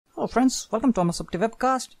Hello friends, welcome to our Masupti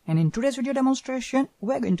webcast, and in today's video demonstration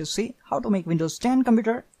we are going to see how to make Windows 10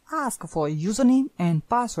 computer ask for username and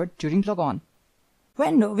password during logon.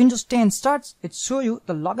 When Windows 10 starts, it shows you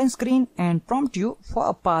the login screen and prompt you for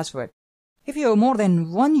a password. If you have more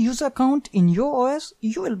than one user account in your OS,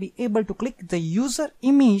 you will be able to click the user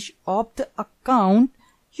image of the account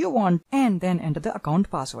you want and then enter the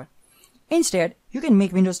account password. Instead, you can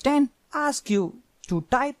make Windows 10 ask you to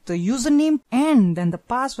type the username and then the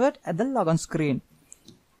password at the logon screen.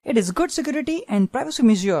 It is good security and privacy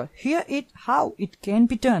measure. Here is how it can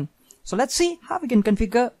be done. So let's see how we can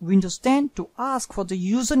configure Windows 10 to ask for the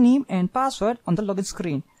username and password on the login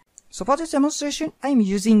screen. So for this demonstration, I am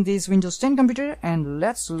using this Windows 10 computer, and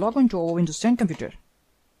let's log into our Windows 10 computer.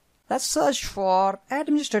 Let's search for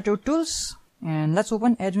Administrative Tools and let's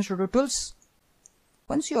open Administrative Tools.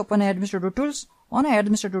 Once you open Administrative Tools, on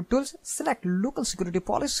Administrative Tools, select Local Security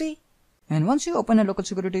Policy, and once you open a Local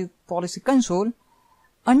Security Policy console,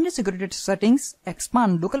 under Security Settings,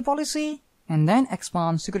 expand Local Policy and then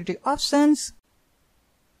expand Security Options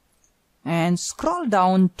and scroll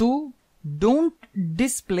down to Don't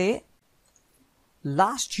Display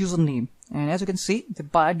Last Username, and as you can see, the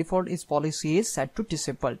by default is policy is set to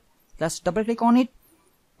disabled. Let's double click on it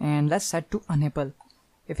and let's set to enable.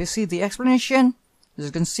 If you see the explanation, as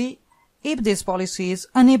you can see, if this policy is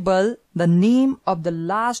enabled, the name of the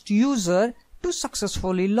last user to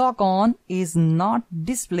successfully log on is not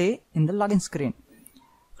displayed in the login screen.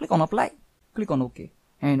 Click on apply, click on OK.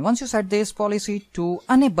 And once you set this policy to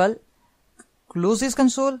enable, close this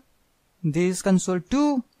console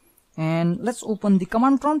too, and let's open the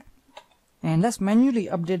command prompt and let's manually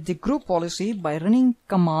update the group policy by running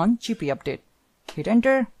command gp update. Hit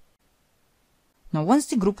enter. Now once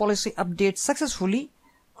the group policy updates successfully,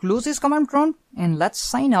 close this command prompt and let's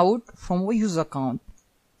sign out from our user account.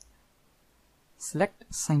 Select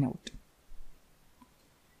sign out.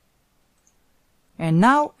 And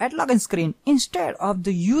now at login screen, instead of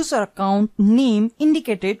the user account name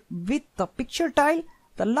indicated with the picture tile,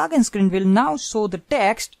 the login screen will now show the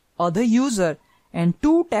text other user and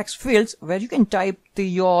two text fields where you can type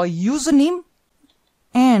your username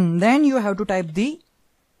and then you have to type the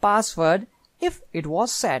password if it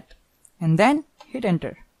was set, and then hit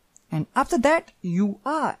enter. And after that, you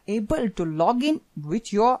are able to log in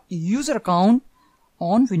with your user account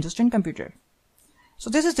on Windows 10 computer. So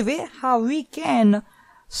this is the way how we can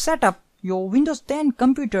set up your Windows 10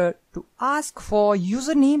 computer to ask for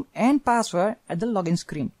username and password at the login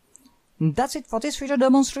screen. And that's it for this video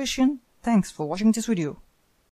demonstration. Thanks for watching this video.